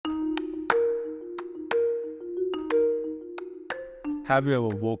Have you ever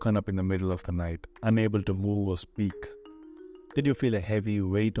woken up in the middle of the night, unable to move or speak? Did you feel a heavy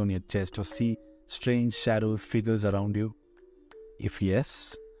weight on your chest or see strange shadow figures around you? If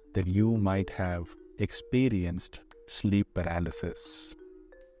yes, then you might have experienced sleep paralysis.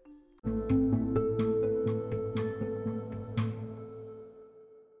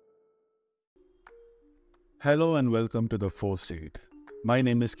 Hello and welcome to the Fourth State. My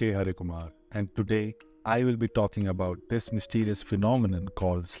name is Kumar, and today I will be talking about this mysterious phenomenon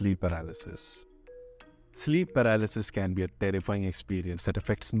called sleep paralysis. Sleep paralysis can be a terrifying experience that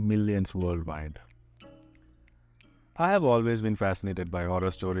affects millions worldwide. I have always been fascinated by horror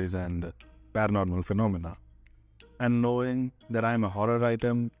stories and paranormal phenomena. And knowing that I am a horror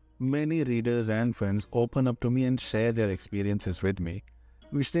writer, many readers and friends open up to me and share their experiences with me,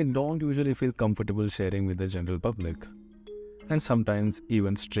 which they don't usually feel comfortable sharing with the general public. And sometimes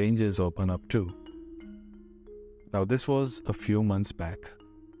even strangers open up too. Now, this was a few months back.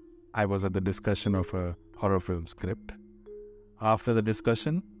 I was at the discussion of a horror film script. After the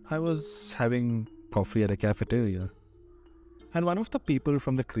discussion, I was having coffee at a cafeteria. And one of the people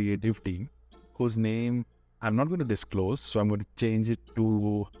from the creative team, whose name I'm not going to disclose, so I'm going to change it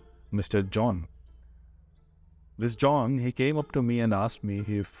to Mr. John. This John, he came up to me and asked me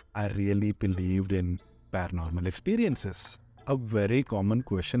if I really believed in paranormal experiences. A very common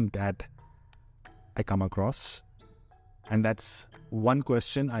question that I come across. And that's one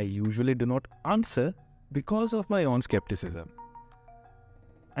question I usually do not answer because of my own skepticism.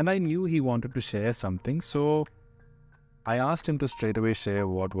 And I knew he wanted to share something, so I asked him to straightaway share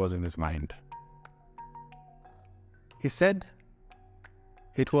what was in his mind. He said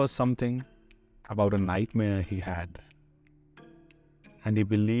it was something about a nightmare he had. And he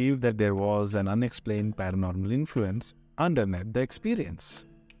believed that there was an unexplained paranormal influence underneath the experience.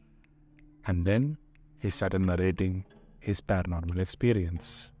 And then he started narrating his paranormal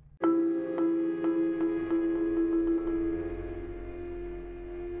experience.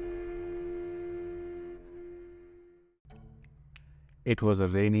 It was a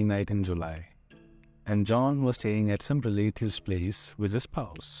rainy night in July, and John was staying at some relative's place with his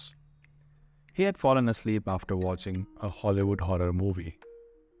spouse. He had fallen asleep after watching a Hollywood horror movie.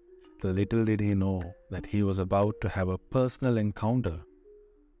 Little did he know that he was about to have a personal encounter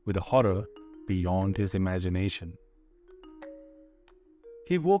with a horror beyond his imagination.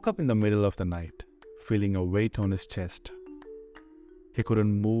 He woke up in the middle of the night, feeling a weight on his chest. He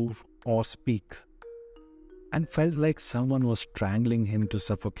couldn't move or speak, and felt like someone was strangling him to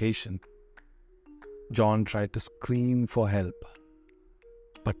suffocation. John tried to scream for help,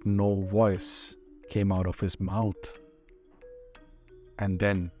 but no voice came out of his mouth. And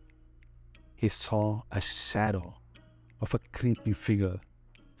then he saw a shadow of a creepy figure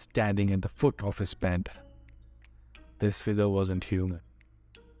standing at the foot of his bed. This figure wasn't human.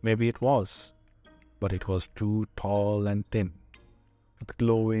 Maybe it was, but it was too tall and thin, with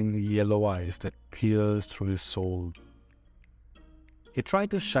glowing yellow eyes that pierced through his soul. He tried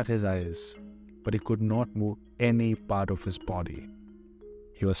to shut his eyes, but he could not move any part of his body.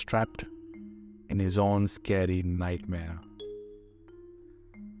 He was trapped in his own scary nightmare.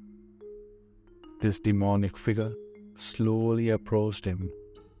 This demonic figure slowly approached him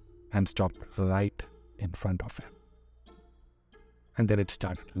and stopped right in front of him. And then it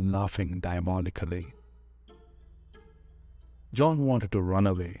started laughing diabolically. John wanted to run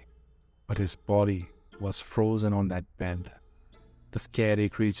away, but his body was frozen on that bed. The scary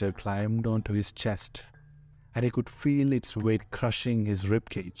creature climbed onto his chest, and he could feel its weight crushing his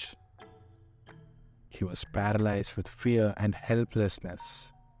ribcage. He was paralyzed with fear and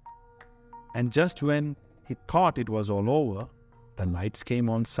helplessness. And just when he thought it was all over, the lights came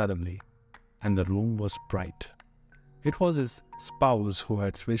on suddenly, and the room was bright. It was his spouse who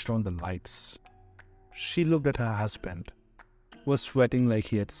had switched on the lights. She looked at her husband, who was sweating like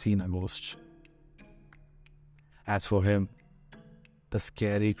he had seen a ghost. As for him, the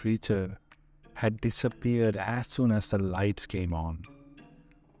scary creature had disappeared as soon as the lights came on.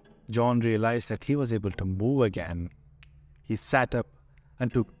 John realized that he was able to move again. He sat up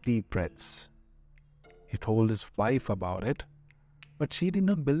and took deep breaths. He told his wife about it, but she did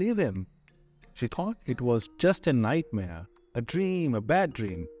not believe him. She thought it was just a nightmare, a dream, a bad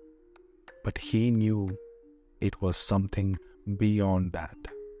dream. But he knew it was something beyond that.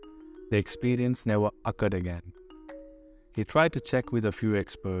 The experience never occurred again. He tried to check with a few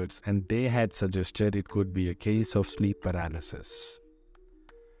experts, and they had suggested it could be a case of sleep paralysis.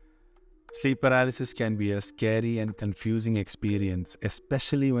 Sleep paralysis can be a scary and confusing experience,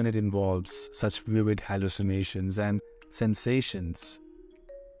 especially when it involves such vivid hallucinations and sensations.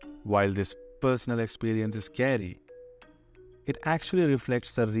 While this personal experience is scary, It actually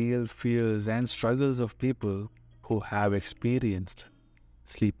reflects the real fears and struggles of people who have experienced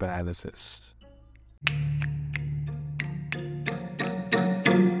sleep paralysis.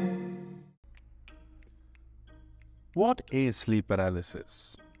 What is sleep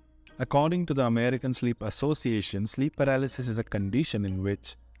paralysis? According to the American Sleep Association, sleep paralysis is a condition in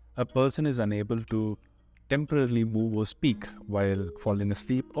which a person is unable to temporarily move or speak while falling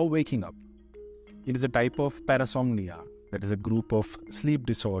asleep or waking up. It is a type of parasomnia, that is a group of sleep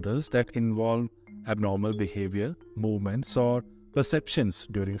disorders that involve abnormal behavior, movements, or perceptions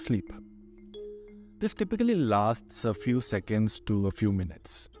during sleep. This typically lasts a few seconds to a few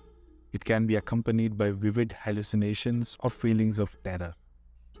minutes. It can be accompanied by vivid hallucinations or feelings of terror.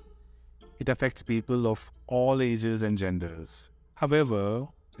 It affects people of all ages and genders. However,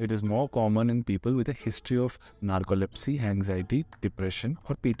 it is more common in people with a history of narcolepsy, anxiety, depression,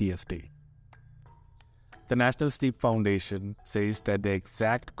 or PTSD. The National Sleep Foundation says that the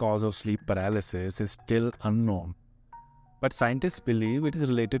exact cause of sleep paralysis is still unknown, but scientists believe it is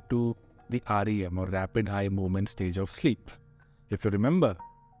related to the REM or rapid eye movement stage of sleep. If you remember,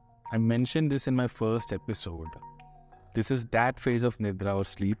 I mentioned this in my first episode. This is that phase of Nidra or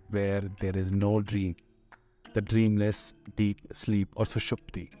sleep where there is no dream, the dreamless deep sleep or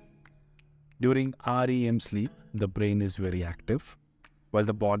sushupti. During REM sleep, the brain is very active, while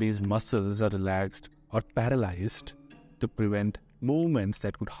the body's muscles are relaxed or paralyzed to prevent movements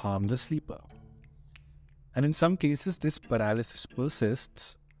that could harm the sleeper. And in some cases, this paralysis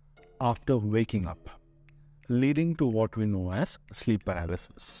persists after waking up, leading to what we know as sleep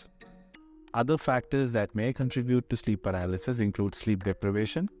paralysis. Other factors that may contribute to sleep paralysis include sleep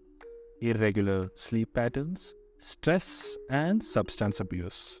deprivation, irregular sleep patterns, stress, and substance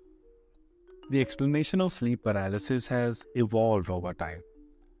abuse. The explanation of sleep paralysis has evolved over time.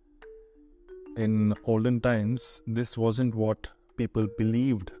 In olden times, this wasn't what people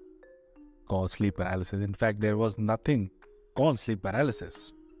believed caused sleep paralysis. In fact, there was nothing called sleep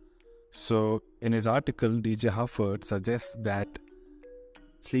paralysis. So, in his article, D.J. Hufford suggests that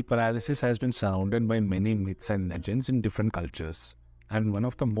sleep paralysis has been surrounded by many myths and legends in different cultures. And one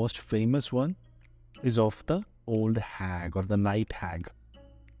of the most famous one is of the old hag or the night hag.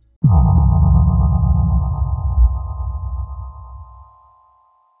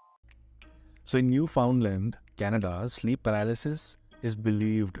 So in Newfoundland, Canada, sleep paralysis is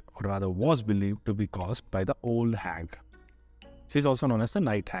believed, or rather was believed, to be caused by the old hag. She is also known as the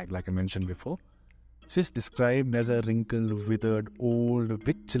night hag, like I mentioned before. She is described as a wrinkled, withered, old,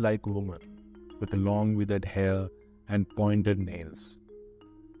 witch-like woman with long withered hair and pointed nails.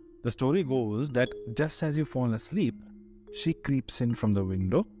 The story goes that just as you fall asleep, she creeps in from the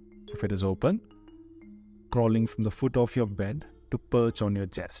window, if it is open, crawling from the foot of your bed to perch on your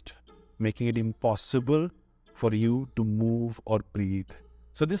chest, making it impossible for you to move or breathe.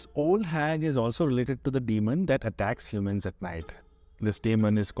 So this old hag is also related to the demon that attacks humans at night. This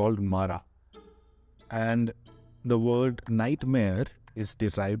demon is called Mara. And the word nightmare is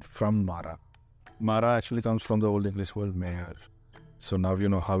derived from Mara. Mara actually comes from the Old English word mare. So now you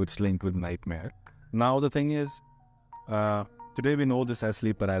know how it's linked with nightmare. Now the thing is, today we know this as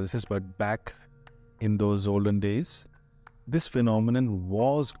sleep paralysis, but back in those olden days, this phenomenon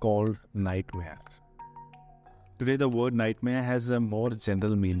was called nightmare. Today the word nightmare has a more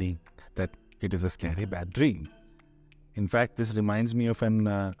general meaning, that it is a scary bad dream. In fact, this reminds me of an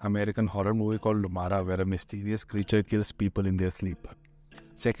American horror movie called Mara, where a mysterious creature kills people in their sleep.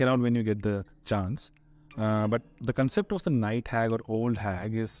 Check it out when you get the chance. But the concept of the night hag or old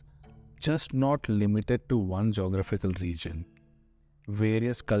hag is just not limited to one geographical region.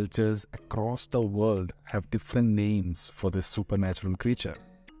 Various cultures across the world have different names for this supernatural creature.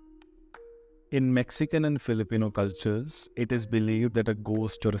 In Mexican and Filipino cultures, it is believed that a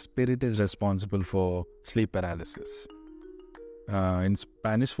ghost or a spirit is responsible for sleep paralysis. In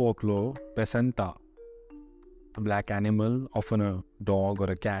Spanish folklore, pesanta, a black animal, often a dog or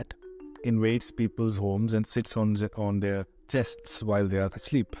a cat, invades people's homes and sits on their chests while they are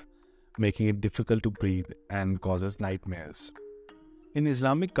asleep, making it difficult to breathe and causes nightmares. In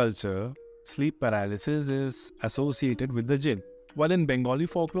Islamic culture, sleep paralysis is associated with the jinn, while in Bengali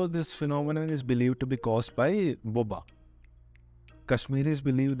folklore, this phenomenon is believed to be caused by boba. Kashmiris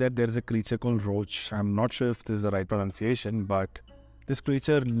believe that there is a creature called roach. I'm not sure if this is the right pronunciation, but this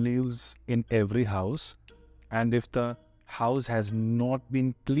creature lives in every house, and if the house has not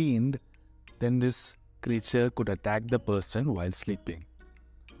been cleaned, then this creature could attack the person while sleeping.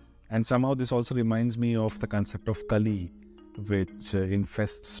 And somehow this also reminds me of the concept of Kali, which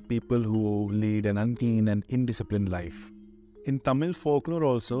infests people who lead an unclean and indisciplined life. In Tamil folklore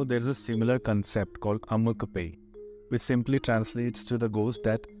also, there is a similar concept called Amukapai, which simply translates to the ghost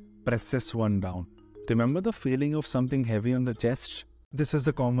that presses one down. Remember the feeling of something heavy on the chest? This is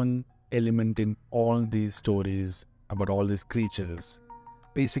the common element in all these stories about all these creatures.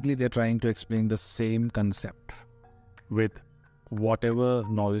 Basically, they're trying to explain the same concept with whatever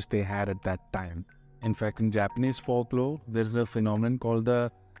knowledge they had at that time. In fact, in Japanese folklore, there's a phenomenon called the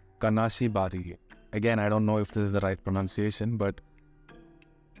kanashibari. Again, I don't know if this is the right pronunciation, but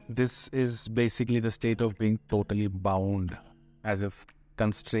this is basically the state of being totally bound, as if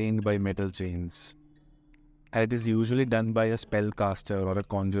constrained by metal chains. And it is usually done by a spellcaster or a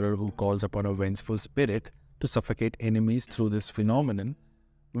conjurer who calls upon a vengeful spirit to suffocate enemies through this phenomenon,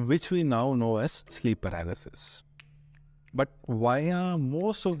 which we now know as sleep paralysis. But why are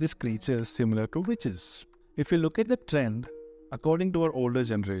most of these creatures similar to witches? If you look at the trend, according to our older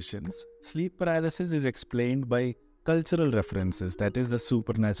generations, sleep paralysis is explained by cultural references, that is the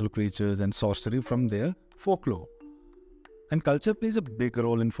supernatural creatures and sorcery from their folklore. And culture plays a big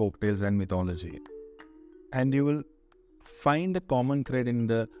role in folktales and mythology. And you will find a common thread in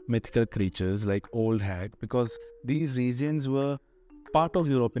the mythical creatures like Old Hag, because these regions were part of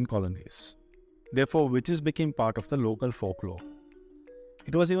European colonies. Therefore, witches became part of the local folklore.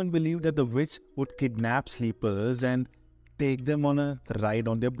 It was even believed that the witch would kidnap sleepers and take them on a ride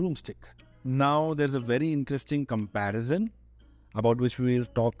on their broomstick. Now, there's a very interesting comparison about which we will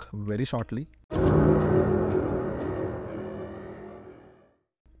talk very shortly.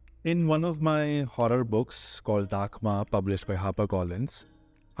 In one of my horror books called Dakma, published by HarperCollins,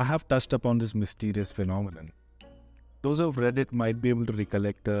 I have touched upon this mysterious phenomenon. Those who have read it might be able to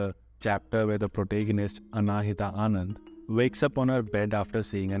recollect the chapter where the protagonist, Anahita Anand, wakes up on her bed after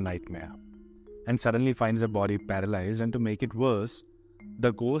seeing a nightmare and suddenly finds her body paralyzed, and to make it worse,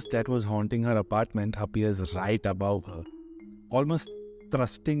 the ghost that was haunting her apartment appears right above her, almost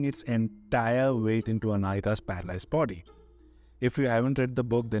thrusting its entire weight into Anahita's paralyzed body. If you haven't read the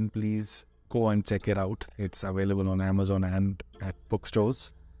book, then please go and check it out. It's available on Amazon and at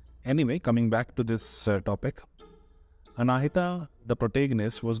bookstores. Anyway, coming back to this topic, Anahita, the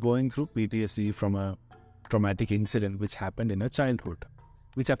protagonist, was going through PTSD from a traumatic incident which happened in her childhood,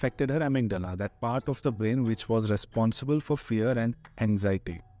 which affected her amygdala, that part of the brain which was responsible for fear and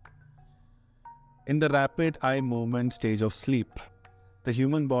anxiety. In the rapid eye movement stage of sleep, the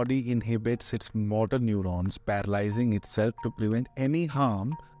human body inhibits its motor neurons, paralyzing itself to prevent any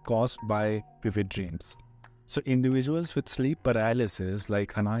harm caused by vivid dreams. So individuals with sleep paralysis,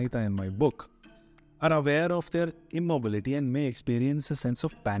 like Anahita in my book, are aware of their immobility and may experience a sense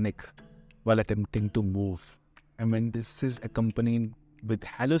of panic while attempting to move. And when this is accompanied with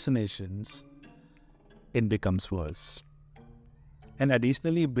hallucinations, it becomes worse. And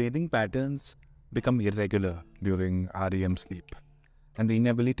additionally, breathing patterns become irregular during REM sleep. And the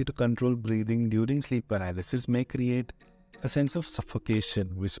inability to control breathing during sleep paralysis may create a sense of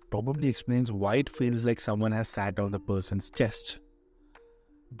suffocation, which probably explains why it feels like someone has sat on the person's chest.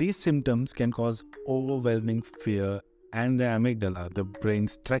 These symptoms can cause overwhelming fear, and the amygdala, the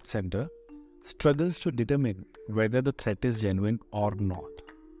brain's threat center, struggles to determine whether the threat is genuine or not.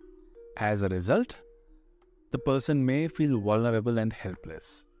 As a result, the person may feel vulnerable and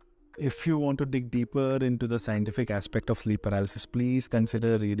helpless. If you want to dig deeper into the scientific aspect of sleep paralysis, please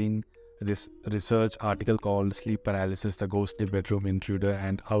consider reading this research article called Sleep Paralysis, the Ghostly Bedroom Intruder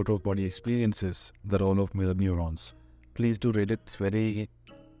and Out-of-Body Experiences, the Role of Mirror Neurons. Please do read it. It's very,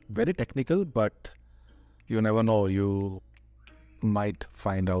 very technical, but you never know. You might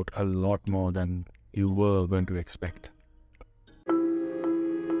find out a lot more than you were going to expect.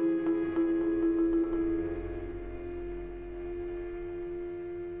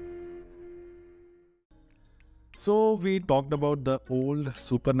 So we talked about the old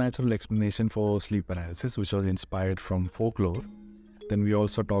supernatural explanation for sleep paralysis, which was inspired from folklore. Then we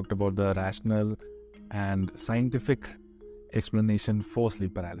also talked about the rational and scientific explanation for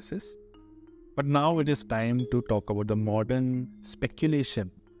sleep paralysis. But now it is time to talk about the modern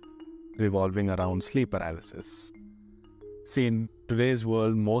speculation revolving around sleep paralysis. See, in today's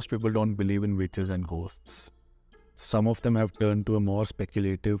world, most people don't believe in witches and ghosts. Some of them have turned to a more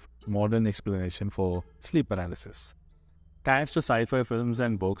speculative, modern explanation for sleep paralysis. Thanks to sci-fi films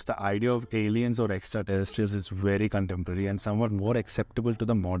and books, the idea of aliens or extraterrestrials is very contemporary and somewhat more acceptable to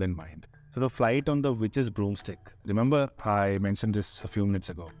the modern mind. So the flight on the witch's broomstick. Remember, I mentioned this a few minutes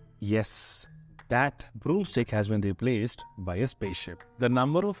ago. Yes, that broomstick has been replaced by a spaceship. The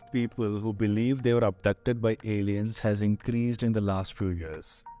number of people who believe they were abducted by aliens has increased in the last few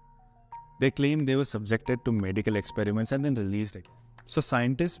years. They claim they were subjected to medical experiments and then released again. So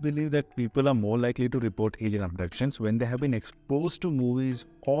scientists believe that people are more likely to report alien abductions when they have been exposed to movies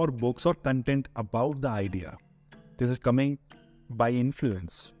or books or content about the idea. This is coming by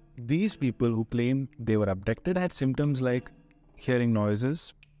influence. These people who claim they were abducted had symptoms like hearing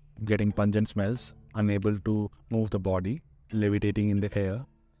noises, getting pungent smells, unable to move the body, levitating in the air,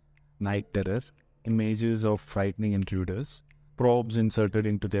 night terror, images of frightening intruders, probes inserted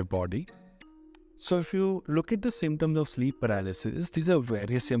into their body. So if you look at the symptoms of sleep paralysis, these are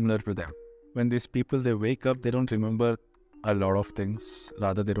very similar to them. When these people, they wake up, they don't remember a lot of things.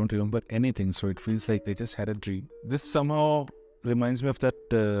 Rather, they don't remember anything. So it feels like they just had a dream. This somehow reminds me of that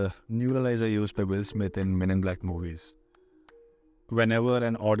neuralizer used by Will Smith in Men in Black movies. Whenever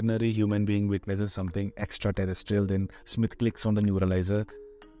an ordinary human being witnesses something extraterrestrial, then Smith clicks on the neuralizer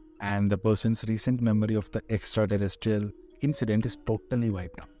and the person's recent memory of the extraterrestrial incident is totally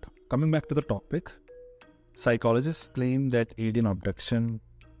wiped out. Coming back to the topic, psychologists claim that alien abduction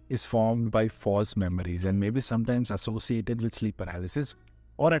is formed by false memories and maybe sometimes associated with sleep paralysis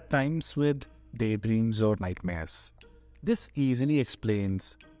or at times with daydreams or nightmares. This easily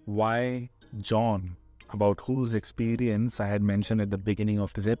explains why John, about whose experience I had mentioned at the beginning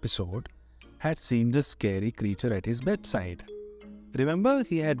of this episode, had seen the scary creature at his bedside. Remember,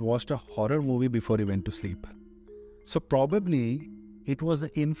 he had watched a horror movie before he went to sleep. So probably it was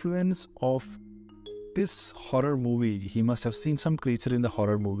the influence of this horror movie. He must have seen some creature in the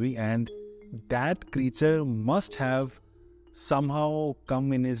horror movie and that creature must have somehow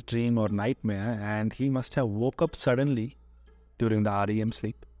come in his dream or nightmare and he must have woke up suddenly during the REM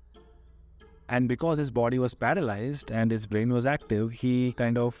sleep. And because his body was paralyzed and his brain was active, he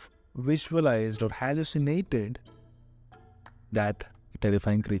kind of visualized or hallucinated that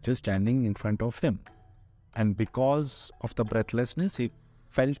terrifying creature standing in front of him. And because of the breathlessness, he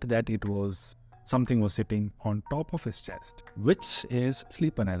felt that something was sitting on top of his chest, which is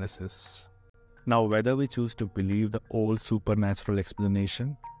sleep paralysis. Now, whether we choose to believe the old supernatural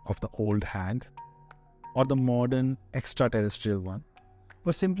explanation of the old hag or the modern extraterrestrial one,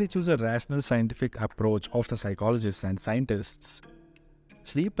 or simply choose a rational scientific approach of the psychologists and scientists,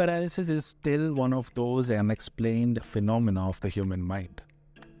 sleep paralysis is still one of those unexplained phenomena of the human mind.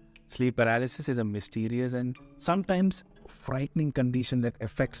 Sleep paralysis is a mysterious and sometimes frightening condition that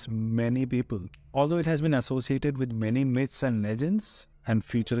affects many people. Although it has been associated with many myths and legends and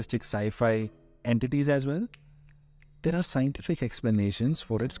futuristic sci-fi entities as well, there are scientific explanations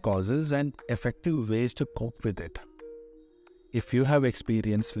for its causes and effective ways to cope with it. If you have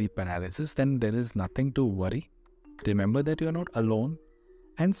experienced sleep paralysis, then there is nothing to worry. Remember that you are not alone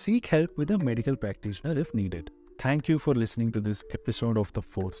and seek help with a medical practitioner if needed. Thank you for listening to this episode of The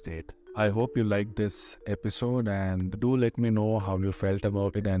Fourth State. I hope you liked this episode and do let me know how you felt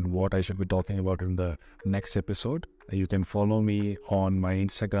about it and what I should be talking about in the next episode. You can follow me on my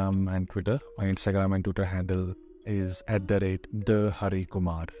Instagram and Twitter. My Instagram and Twitter handle is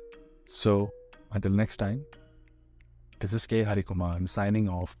 @TheHariKumar. So until next time, this is K. Hari Kumar. I'm signing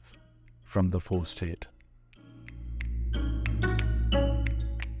off from The Fourth State.